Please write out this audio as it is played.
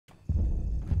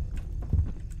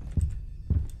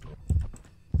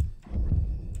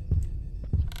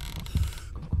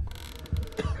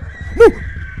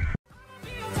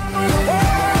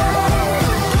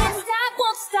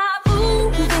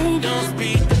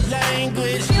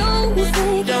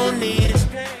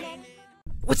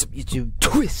What's up, YouTube?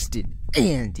 Twisted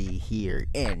Andy here,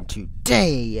 and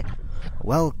today,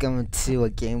 welcome to a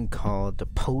game called the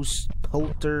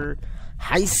Polterheist.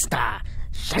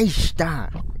 Okay, stop.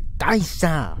 But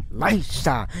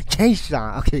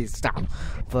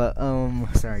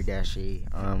sorry, Dashi.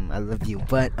 I love you.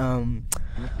 But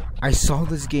I saw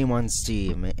this game on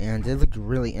Steam, and it looked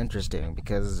really interesting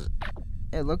because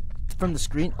it looked from the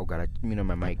screen. Oh god, I muted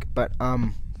my mic. But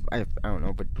I don't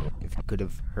know, but if you could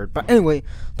have heard. But anyway,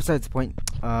 besides the point,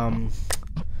 I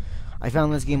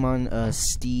found this game on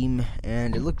Steam,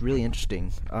 and it looked really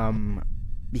interesting.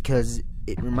 Because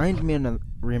it reminded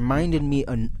me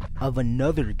of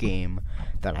another game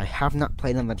that I have not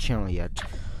played on the channel yet,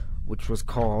 which was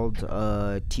called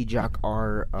TJock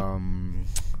R.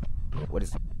 What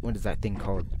is that thing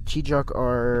called? TJock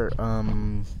R.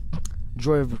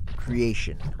 Joy of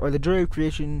Creation, or the Joy of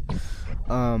Creation,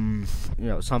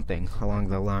 something along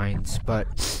the lines.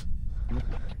 But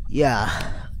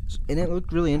yeah, and it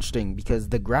looked really interesting because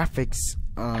the graphics,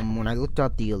 when I looked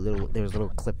at there was a little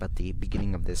clip at the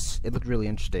beginning of this, it looked really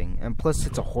interesting, and plus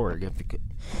it's a horror,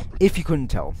 if you couldn't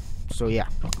tell. So yeah,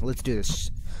 let's do this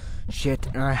shit.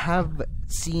 And I have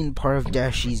seen part of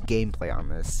Dashi's gameplay on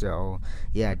this, so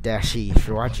yeah, Dashi, if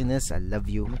you're watching this, I love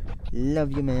you,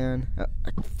 man.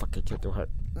 Fuck, I killed your heart.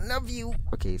 Love you.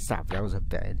 Okay, stop. That was a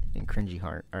bad and cringy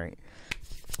heart. All right.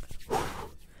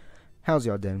 How's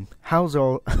y'all doing? How's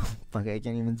all? Fuck, I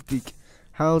can't even speak.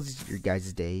 How's your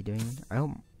guys' day doing? I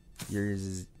hope yours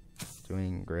is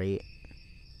doing great.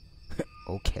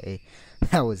 Okay,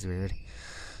 that was weird.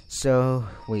 So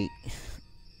wait.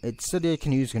 It said I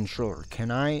can use controller. Can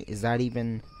I? Is that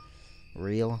even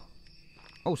real?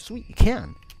 Oh, sweet, you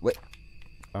can. Wait,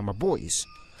 my boys.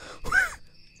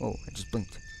 Oh, I just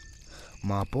blinked.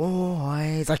 My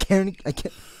boys. I can't.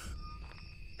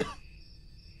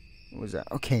 What was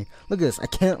that? Okay, look at this. I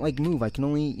can't, like, move. I can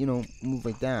only, move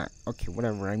like that. Okay,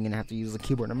 whatever. I'm gonna have to use the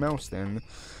keyboard and mouse then.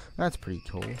 That's pretty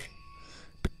cool.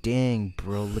 But dang,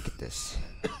 bro, look at this.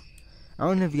 I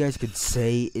don't know if you guys could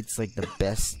say it's, like, the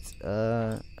best,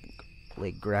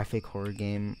 like, graphic horror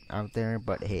game out there,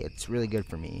 but hey, it's really good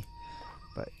for me.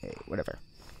 But hey, whatever.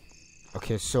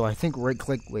 Okay, so I think right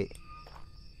click was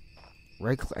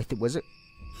it?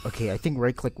 Okay, I think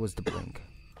right click was the blink.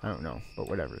 I don't know, but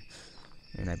whatever.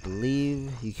 And I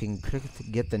believe you can click to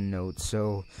get the notes.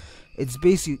 So it's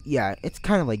basically, yeah, it's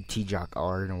kind of like TJock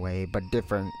R in a way, but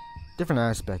different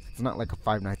aspect. It's not like a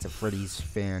Five Nights at Freddy's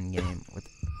fan game. What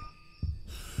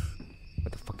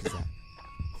the fuck is that?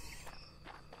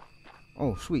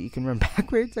 Oh, sweet, you can run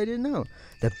backwards? I didn't know.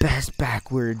 The best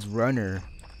backwards runner.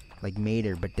 Like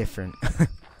Mater, but different.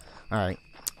 Alright.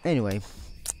 Anyway.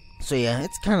 So yeah,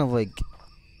 it's kind of like,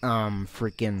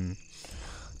 freaking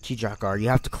TJock R. You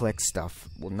have to collect stuff.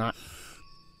 Well, not,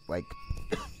 like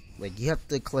you have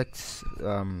to collect,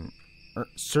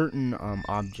 certain,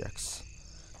 objects.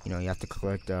 You have to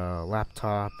collect a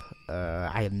laptop.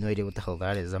 I have no idea what the hell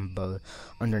that is. I'm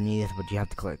underneath, but you have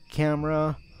to collect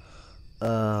camera.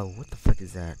 What the fuck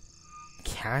is that?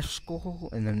 Cash skull?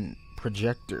 And then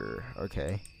projector.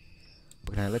 Okay.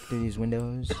 But can I look through these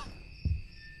windows?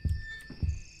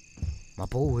 My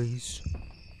boys.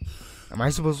 Am I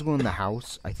supposed to go in the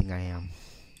house? I think I am.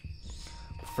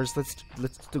 First, let's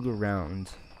go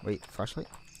around. Wait, flashlight?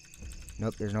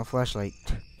 Nope, there's no flashlight.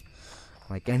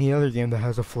 Like any other game that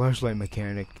has a flashlight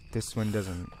mechanic, this one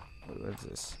doesn't. Wait, what is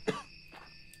this?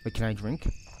 Wait, can I drink?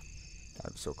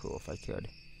 That'd be so cool if I could.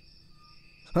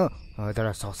 Oh, I thought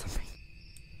I saw something.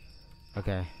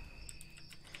 Okay.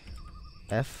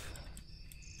 F.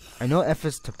 I know F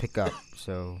is to pick up,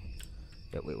 so.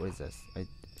 Yeah, wait, what is this? I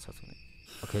saw something.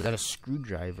 Okay, I got a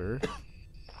screwdriver.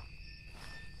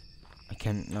 I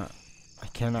cannot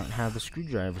have the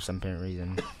screwdriver for some apparent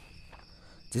reason.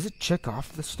 Does it check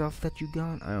off the stuff that you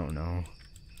got? I don't know.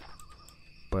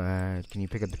 But can you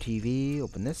pick up the TV?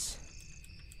 Open this?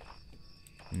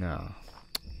 No.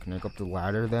 Can I go up the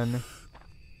ladder then?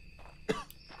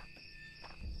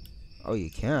 Oh,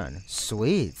 you can.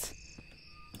 Sweet.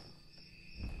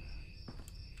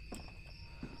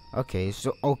 Okay,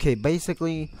 so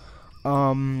basically,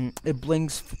 it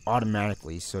blinks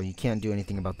automatically, so you can't do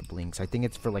anything about the blinks. I think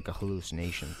it's for like a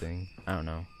hallucination thing. I don't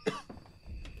know.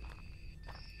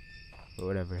 But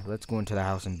whatever. Let's go into the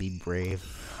house and be brave.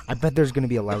 I bet there's gonna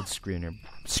be a loud screamer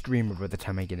by the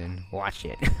time I get in. Watch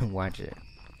it. Watch it.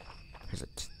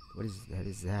 What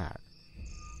is that?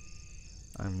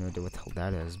 I have no idea what the hell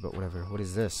that is, but whatever. What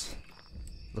is this?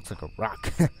 Looks like a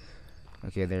rock.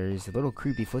 Okay, there's little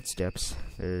creepy footsteps.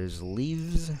 There's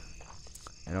leaves.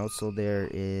 And also there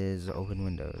is open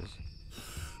windows.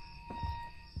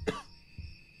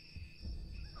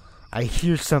 I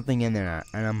hear something in there,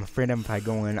 and I'm afraid if I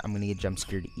go in, I'm gonna get jump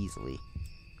scared easily.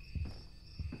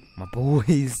 My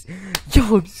boys.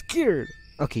 Yo, I'm scared.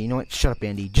 Okay, you know what? Shut up,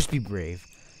 Andy. Just be brave.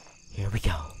 Here we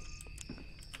go.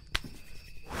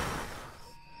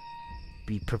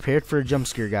 Be prepared for a jump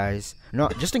scare, guys. No,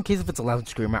 just in case if it's a loud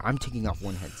screamer, I'm taking off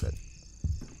one headset.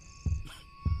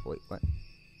 Wait, what?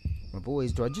 My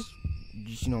boys, do I just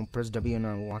press W and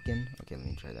I walk in? Okay, let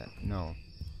me try that. No.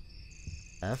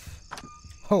 F?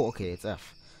 Oh, okay, it's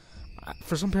F.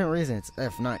 For some apparent reason, it's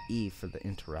F, not E for the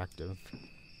interactive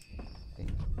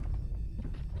thing.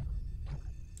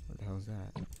 What the hell is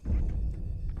that?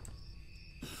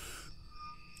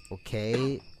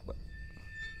 Okay. What?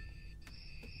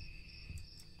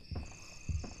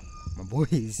 My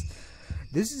boys,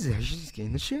 this is actually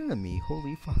scaring the shit out of me.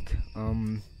 Holy fuck.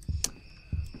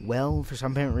 Well, for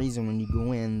some apparent reason, when you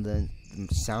go in, the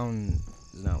sound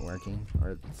is not working,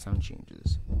 or the sound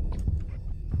changes.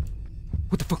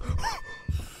 What the fuck?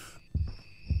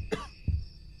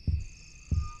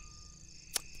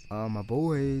 My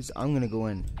boys, I'm gonna go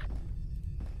in.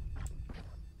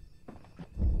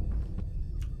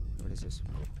 What is this?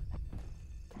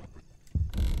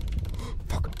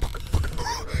 Fuck.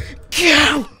 Get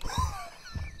out!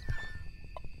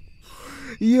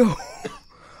 Yo,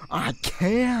 I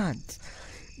can't.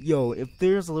 Yo, if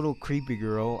there's a little creepy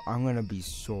girl, I'm gonna be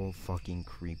so fucking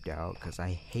creeped out, because I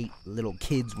hate little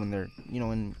kids when they're,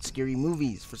 in scary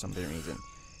movies for some reason.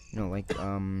 Like,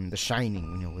 The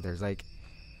Shining, where there's like,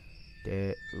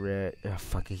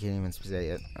 fuck, I can't even say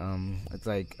it. It's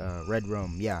like, Red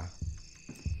Room, yeah.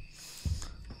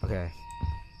 Okay.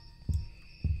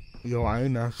 Yo,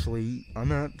 I'm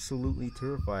absolutely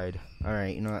terrified.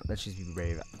 Alright, you know what, let's just be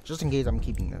brave. Just in case, I'm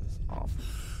keeping this off.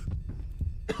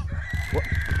 What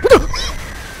the?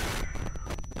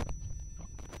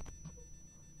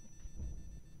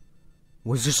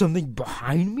 Was there something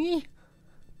behind me?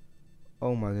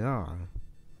 Oh my god.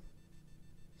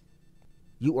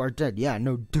 You are dead. Yeah,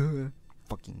 no, duh.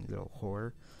 Fucking little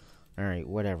whore. Alright,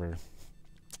 whatever.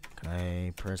 Can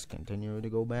I press continue to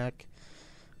go back?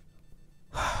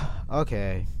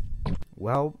 Okay.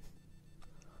 Well,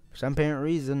 for some apparent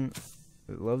reason,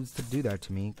 it loves to do that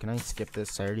to me. Can I skip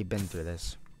this? I already been through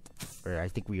this. Or I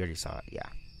think we already saw it. Yeah,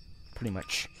 pretty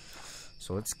much.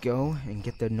 So let's go and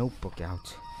get the notebook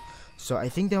out. So I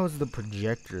think that was the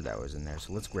projector that was in there.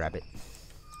 So let's grab it.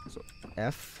 So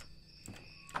F.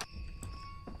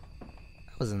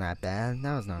 That wasn't that bad.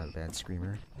 That was not a bad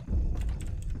screamer.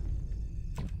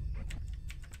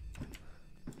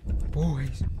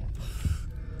 Boys.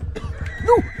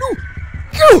 No!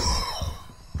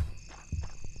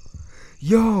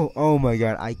 Yo! Oh my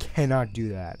god, I cannot do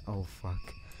that. Oh fuck.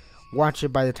 Watch it.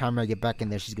 By the time I get back in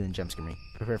there, she's gonna jump scare me.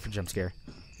 Prepare for jump scare.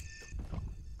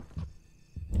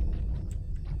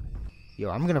 Yo,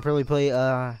 I'm gonna probably play,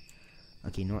 okay,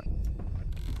 you know what?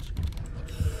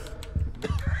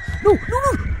 No!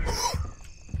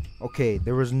 Okay,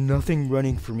 there was nothing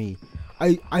running for me.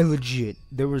 I legit,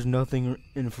 there was nothing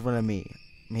in front of me.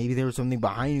 Maybe there was something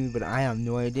behind me, but I have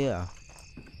no idea.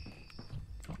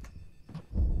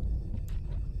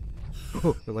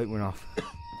 Oh, the light went off.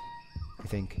 I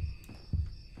think.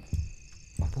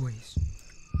 My boys.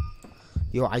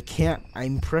 Yo, I can't.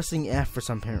 I'm pressing F for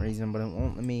some apparent reason, but it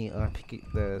won't let me pick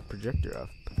the projector up.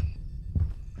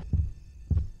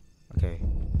 Okay.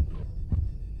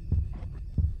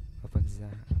 What the fuck is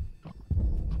that?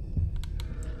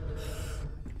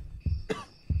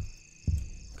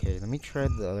 Okay, let me try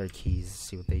the other keys,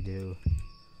 see what they do.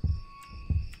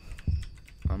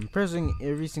 I'm pressing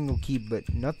every single key, but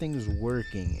nothing's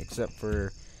working except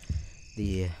for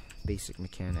the basic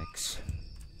mechanics.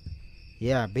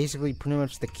 Yeah, basically pretty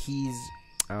much the keys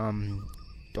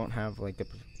don't have like a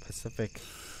specific,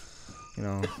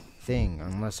 thing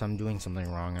unless I'm doing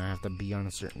something wrong and I have to be on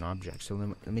a certain object. So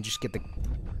let me just get the...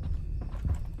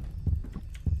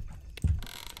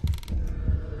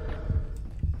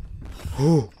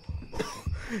 Oh!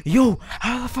 Yo!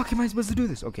 How the fuck am I supposed to do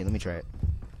this? Okay, let me try it.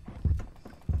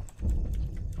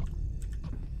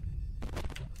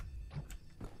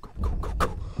 Go.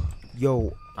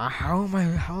 Yo, how the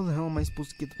hell am I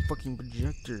supposed to get the fucking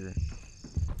projector?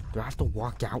 Do I have to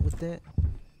walk out with it?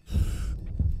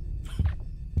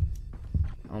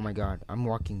 Oh my god, I'm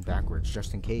walking backwards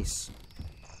just in case.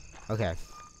 Okay.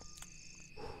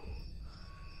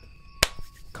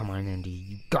 Come on, Andy.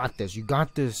 You got this. You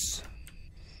got this.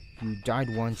 You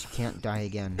died once, you can't die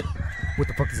again. What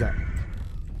the fuck is that?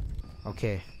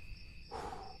 Okay.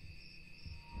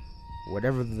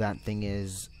 Whatever that thing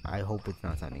is, I hope it's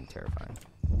not something terrifying.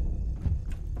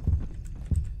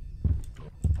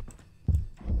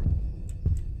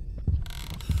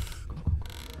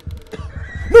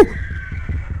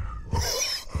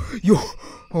 Yo!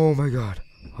 Oh my god.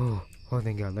 Oh,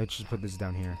 thank god. Let's just put this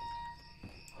down here.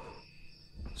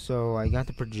 So, I got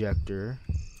the projector.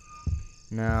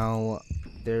 Now,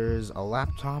 there's a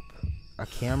laptop, a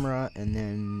camera, and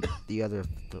then the other...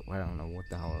 I don't know what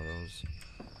the hell are those.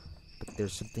 But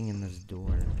there's something in this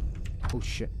door. Oh,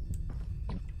 shit.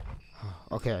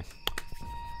 Okay.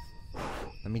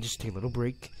 Let me just take a little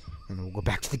break, and then we'll go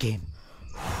back to the game.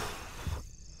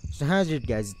 So how's your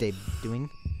guys' day doing?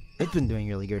 It's been doing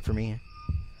really good for me.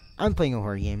 I'm playing a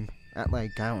horror game at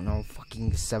like, I don't know,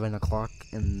 fucking 7 o'clock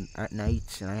at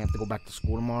night, and I have to go back to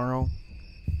school tomorrow.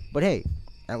 But hey,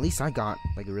 at least I got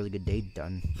like a really good day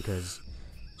done, because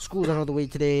school's out of the way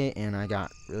today, and I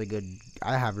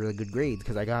have really good grades,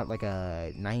 because I got like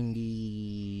a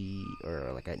 90,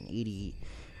 or like an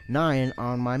 89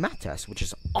 on my math test, which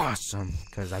is awesome,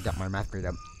 because I got my math grade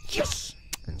up. Yes!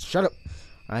 And shut up.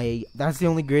 That's the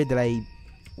only grade that I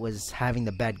was having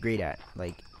the bad grade at.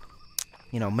 Like,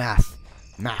 you know, math,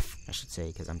 I should say,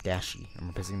 because I'm Dashy. I'm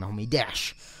representing the homie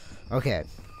Dash. Okay.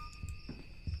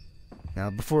 Now,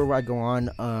 before I go on,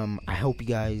 I hope you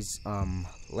guys,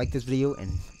 like this video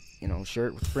and, you know, share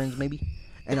it with friends, maybe.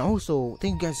 And also,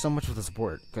 thank you guys so much for the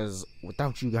support, because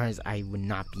without you guys, I would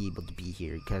not be able to be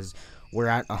here, because we're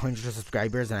at 100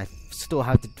 subscribers, and I still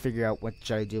have to figure out what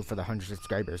should I do for the 100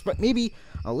 subscribers. But maybe,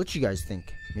 I'll let you guys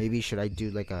think. Maybe should I do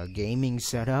like a gaming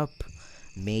setup?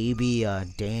 Maybe a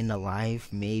day in the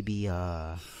life? Maybe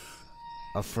a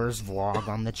first vlog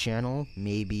on the channel?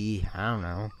 Maybe, I don't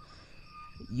know.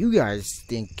 You guys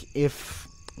think, if,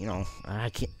 you know, I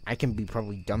can be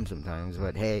probably dumb sometimes,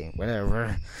 but hey,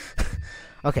 whatever.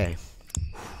 Okay.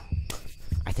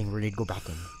 I think we're ready to go back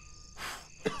in.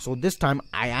 So this time,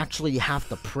 I actually have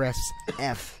to press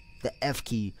F, the F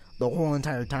key, the whole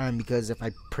entire time, because if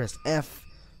I press F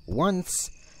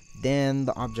once, then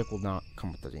the object will not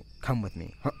come with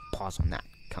me. Huh, pause on that.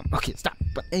 Okay, stop.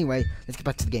 But anyway, let's get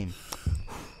back to the game.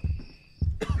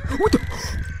 What the?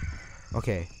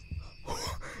 Okay.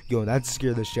 Yo, that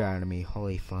scared the shit out of me.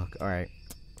 Holy fuck. Alright,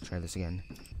 let's try this again.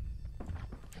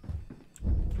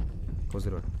 Close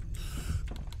the door.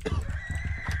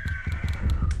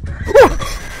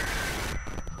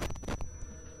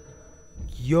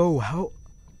 Yo, how?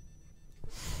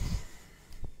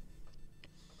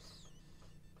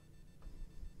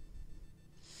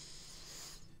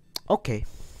 Okay.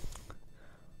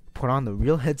 Put on the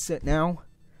real headset now.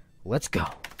 Let's go.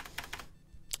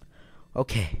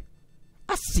 Okay.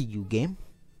 I see you, game.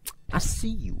 I see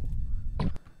you.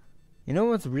 You know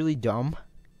what's really dumb?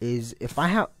 Is if I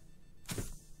have...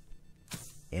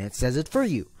 And it says it for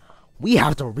you. We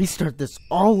have to restart this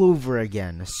all over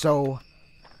again. So...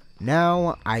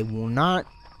 Now, I will not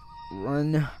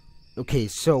run... Okay,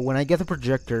 so when I get the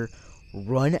projector,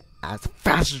 run as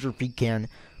fast as your feet can.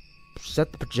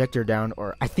 Set the projector down,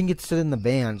 or I think it's set in the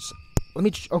vans. Let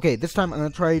me... Okay, this time I'm going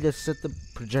to try to set the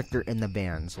projector in the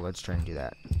van. So let's try and do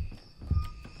that.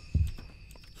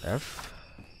 F.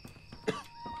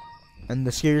 And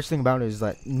the scariest thing about it is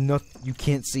that you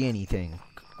can't see anything,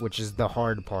 which is the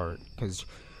hard part. Because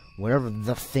whatever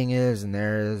the thing is in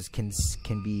there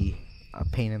can be... a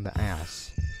pain in the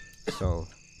ass. So,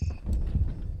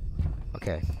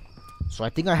 okay. So I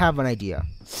think I have an idea.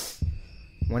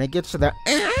 When it gets to that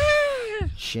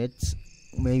shit,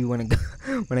 maybe when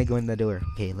I go in the door.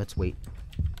 Okay, let's wait.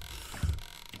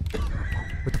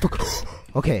 What the fuck?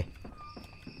 Okay.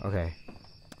 Okay.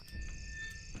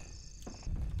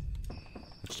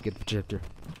 Let's just get the projector.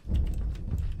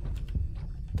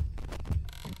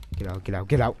 Get out, get out,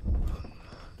 get out.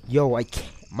 Yo, I can't.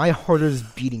 My heart is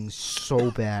beating so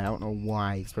bad. I don't know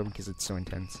why. It's probably because it's so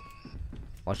intense.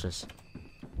 Watch this.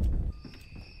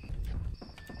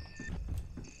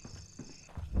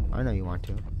 I know you want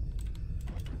to.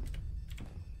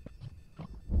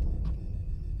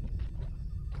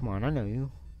 Come on, I know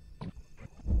you.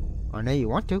 I know you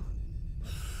want to.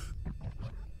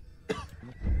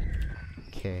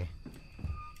 Okay.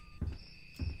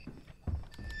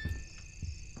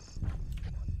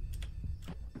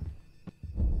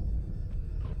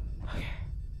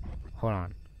 Hold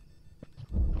on.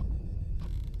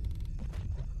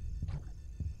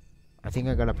 I think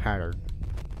I got a pattern.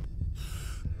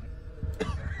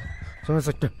 Someone's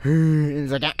like,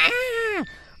 it's like, ah!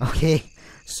 Okay,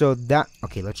 so that,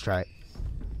 okay, let's try it.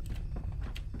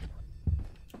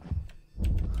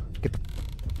 Get the...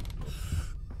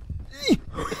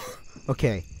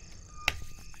 Okay.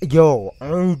 Yo, I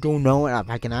don't know if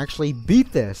I can actually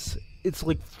beat this. It's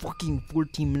like fucking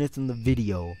 14 minutes in the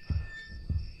video.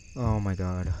 Oh my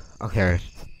god. Okay.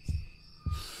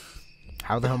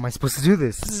 How the hell am I supposed to do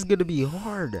this? This is gonna be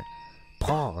hard.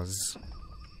 Pause.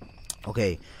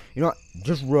 Okay, you know what?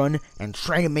 Just run and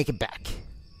try to make it back.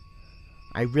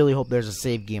 I really hope there's a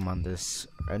save game on this,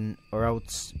 or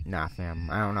else, nah, fam.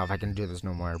 I don't know if I can do this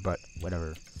no more, but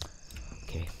whatever.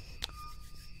 Okay.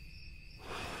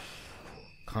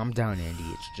 Calm down, Andy.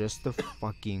 It's just a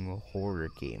fucking horror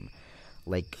game.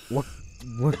 Like, what?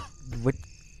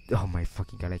 Oh my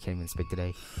fucking god, I can't even speak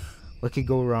today. What could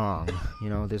go wrong? You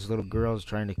know, this little girl's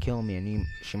trying to kill me, and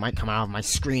she might come out of my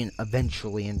screen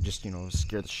eventually and just, you know,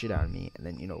 scare the shit out of me, and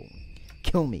then, you know,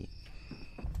 kill me.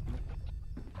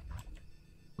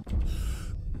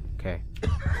 Okay.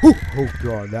 Oh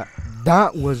god,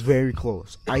 that was very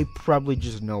close. I probably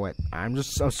just know it. I'm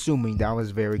just assuming that was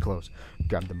very close.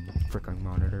 Grab the freaking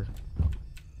monitor.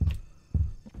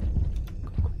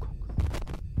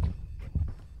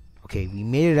 Okay, we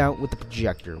made it out with the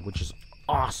projector, which is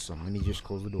awesome. Let me just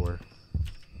close the door.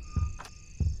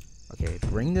 Okay,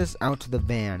 bring this out to the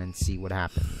van and see what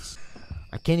happens.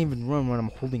 I can't even run when I'm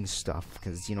holding stuff,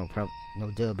 because, you know,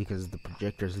 no duh, because the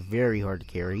projector is very hard to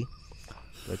carry.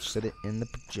 Let's set it in the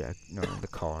the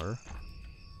car.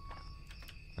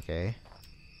 Okay.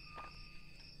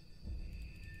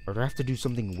 Or do I have to do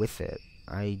something with it?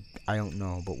 I don't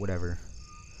know, but whatever.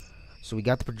 So we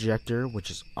got the projector, which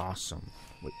is awesome.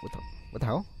 Wait, what the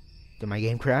hell? Did my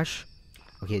game crash?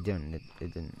 Okay, it didn't.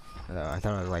 It didn't. I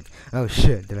thought I was like, oh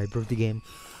shit, did I break the game?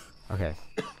 Okay.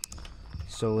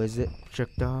 So is it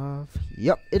checked off?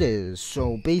 Yep, it is.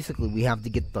 So basically, we have to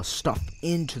get the stuff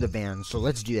into the van. So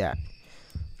let's do that.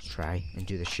 Let's try and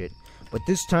do this shit. But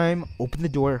this time, open the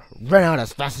door, run out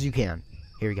as fast as you can.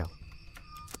 Here we go.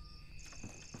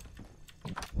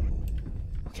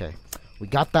 Okay, we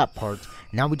got that part.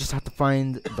 Now we just have to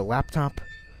find the laptop,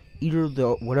 either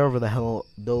the whatever the hell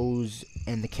those,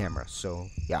 and the camera. So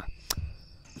yeah.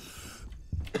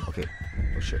 Okay.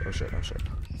 Oh shit. Oh shit. Oh shit.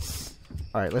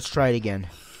 All right, let's try it again.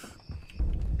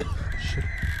 Shit.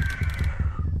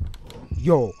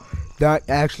 Yo, that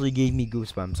actually gave me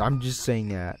goosebumps. I'm just saying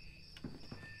that.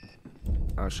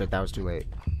 Oh shit, that was too late.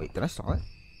 Wait, did I saw it?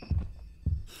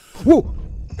 Whoa!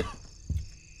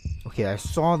 Okay, I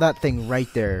saw that thing right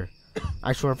there.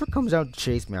 I swear, if it comes out to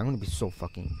chase me, I'm gonna be so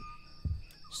fucking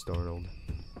startled.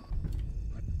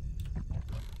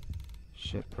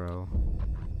 Shit, bro.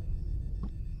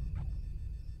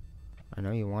 I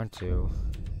know you want to.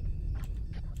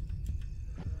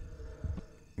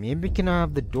 Maybe we can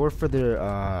have the door for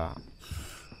the,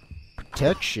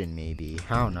 protection, maybe.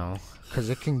 I don't know. Because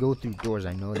it can go through doors,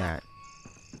 I know that.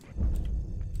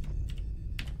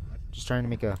 Just trying to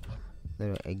make a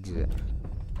little exit.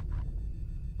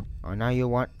 Oh, now you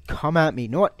want... Come at me. You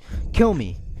know what? Kill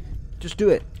me. Just do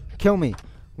it. Kill me.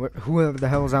 Whoever the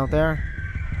hell's out there.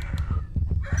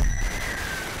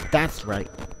 That's right.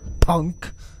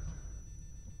 Punk.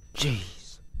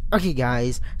 Jeez. Okay,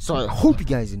 guys. So I hope you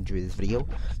guys enjoyed this video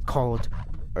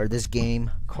this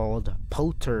game called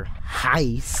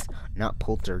Polterheist, not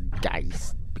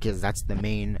Poltergeist, because that's the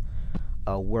main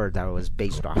word that was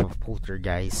based off of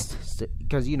poltergeist.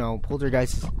 Because, you know,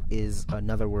 poltergeist is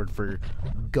another word for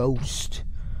ghost,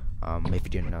 if you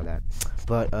didn't know that.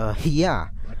 But, yeah.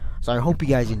 So I hope you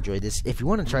guys enjoyed this. If you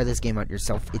want to try this game out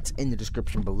yourself, it's in the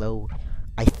description below.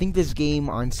 I think this game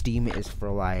on Steam is for,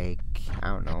 like, I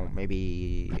don't know,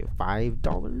 maybe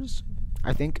 $5,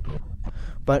 I think.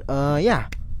 But, yeah.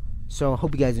 So, I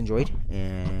hope you guys enjoyed,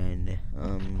 and,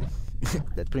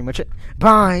 that's pretty much it.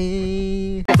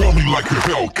 Bye!